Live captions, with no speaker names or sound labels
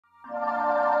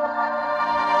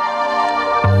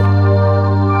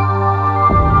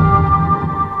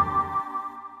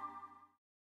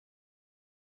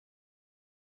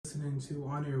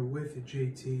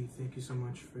JT. Thank you so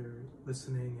much for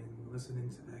listening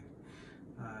to that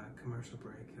commercial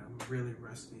break. I'm really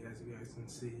rusty, as you guys can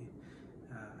see.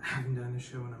 I haven't done a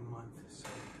show in a month, so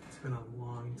it's been a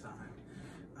long time.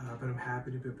 But I'm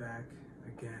happy to be back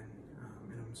again,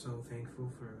 and I'm so thankful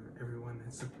for everyone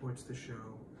that supports the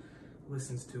show,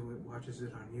 listens to it, watches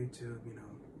it on YouTube. You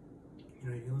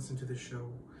can listen to the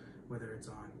show whether it's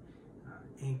on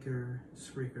Anchor,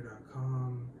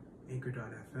 Spreaker.com,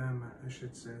 Anchor.fm, I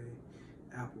should say,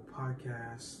 Apple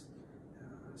Podcasts,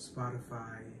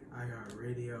 Spotify,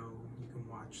 iHeartRadio. You can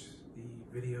watch the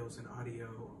videos and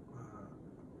audio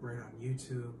right on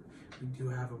YouTube. We do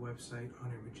have a website,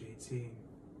 On Air with JT.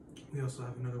 We also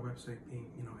have another website being,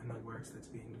 in the works that's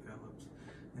being developed,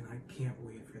 and I can't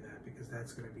wait for that because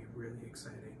that's going to be really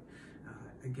exciting.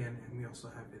 Again, and we also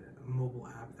have a mobile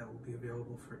app that will be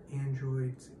available for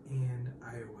Android and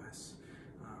iOS.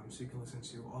 So you can listen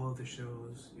to all of the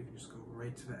shows. You can just go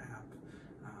right to the app.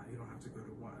 You don't have to go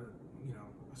to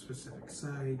a specific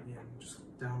site. You can just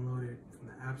download it from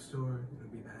the App Store.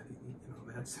 It'll be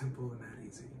that simple and that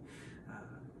easy.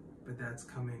 But that's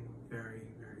coming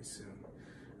very, very soon.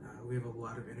 We have a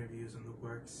lot of interviews in the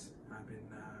works. I've been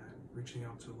reaching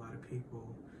out to a lot of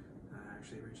people. I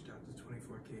actually reached out to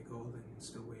 24K Gold and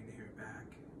still waiting to hear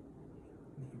back.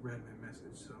 He read my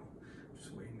message, so I'm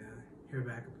just waiting to hear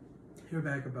back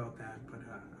about that. But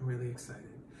I'm really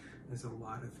excited. There's a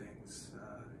lot of things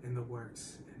in the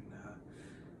works, and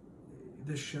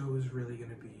this show is really going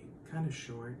to be kind of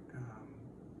short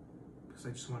because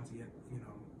I just want to get in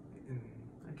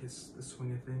the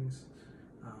swing of things.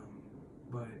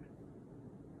 But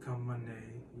come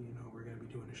Monday, we're going to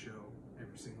be doing a show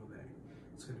every single day.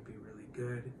 It's going to be really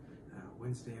good.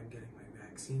 Wednesday, I'm getting my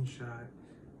vaccine shot,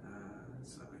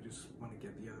 so I just want to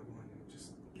get the other one and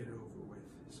just get it over with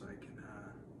so I can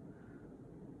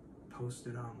post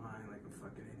it online like a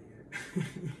fucking idiot.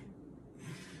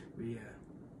 But yeah,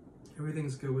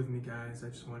 everything's good with me, guys. I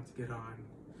just wanted to get on,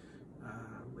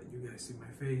 let you guys see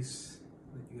my face,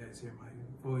 let you guys hear my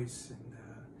voice, and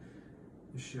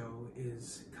the show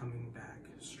is coming back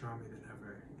stronger than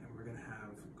ever, and we're gonna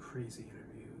have crazy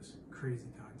interviews,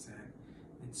 crazy content,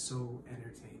 and so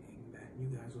entertaining that you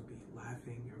guys will be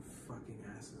laughing your fucking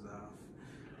asses off,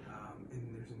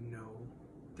 and there's no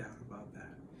doubt about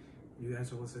that. You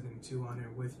guys are listening to On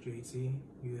Air with JT.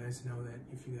 You guys know that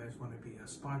if you guys want to be a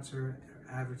sponsor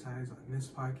or advertise on this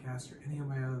podcast or any of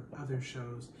my other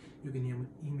shows, you can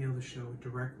email the show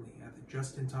directly at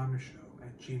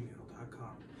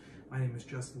TheJustinThomasShow@gmail.com. My name is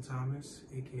Justin Thomas,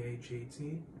 aka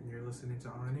JT, and you're listening to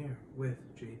On Air with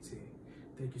JT.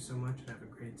 Thank you so much and have a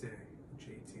great day.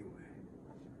 JT way.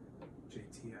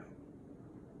 JT out.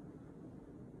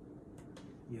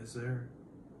 Yes, sir.